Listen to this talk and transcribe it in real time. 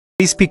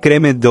Krispy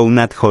Kreme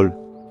donut hole.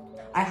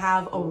 I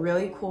have a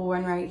really cool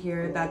one right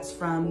here that's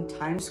from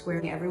Times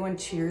Square. Everyone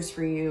cheers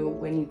for you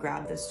when you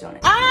grab this donut.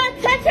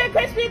 Attention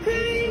Krispy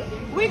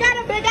Kreme! We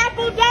got a Big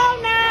Apple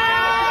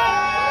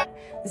donut!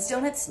 This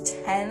donut's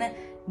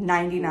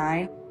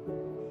 $10.99.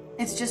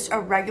 It's just a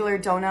regular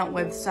donut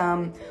with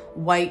some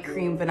white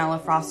cream vanilla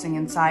frosting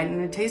inside, and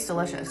it tastes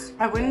delicious.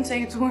 I wouldn't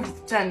say it's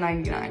worth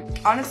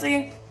 $10.99.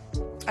 Honestly,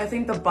 I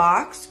think the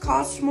box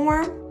costs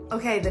more.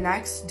 Okay, the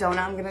next donut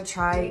I'm gonna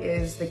try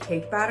is the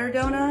cake batter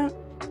donut.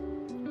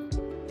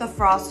 The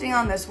frosting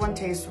on this one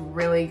tastes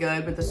really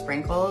good with the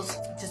sprinkles,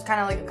 just kind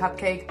of like a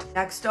cupcake.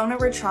 Next donut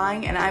we're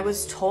trying, and I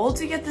was told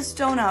to get this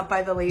donut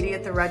by the lady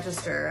at the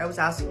register. I was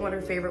asking what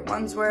her favorite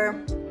ones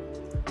were.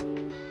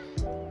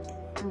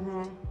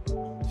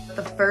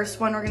 The first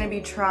one we're gonna be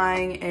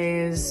trying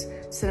is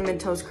Cinnamon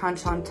Toast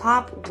Crunch on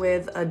top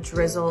with a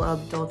drizzle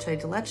of dulce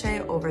de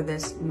leche over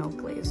this milk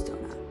glazed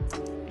donut.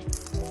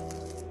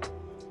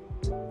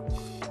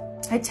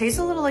 It tastes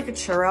a little like a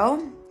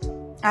churro.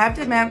 I have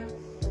to admit,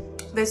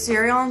 the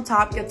cereal on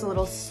top gets a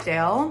little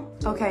stale.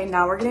 Okay,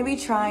 now we're gonna be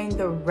trying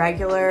the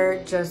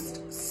regular,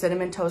 just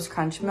Cinnamon Toast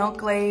Crunch milk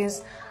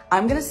glaze.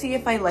 I'm gonna see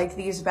if I like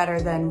these better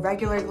than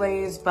regular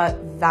glaze,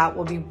 but that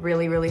will be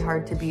really, really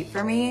hard to beat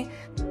for me.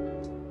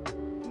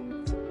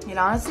 It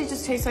honestly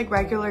just tastes like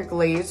regular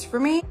glaze for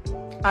me.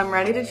 I'm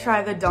ready to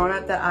try the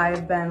donut that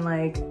I've been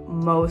like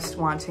most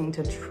wanting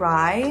to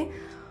try,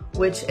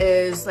 which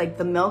is like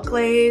the milk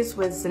glaze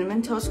with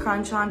Cinnamon Toast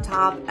Crunch on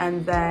top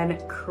and then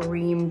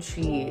cream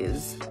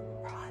cheese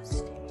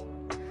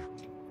frosting.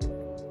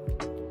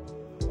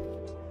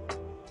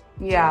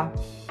 Yeah.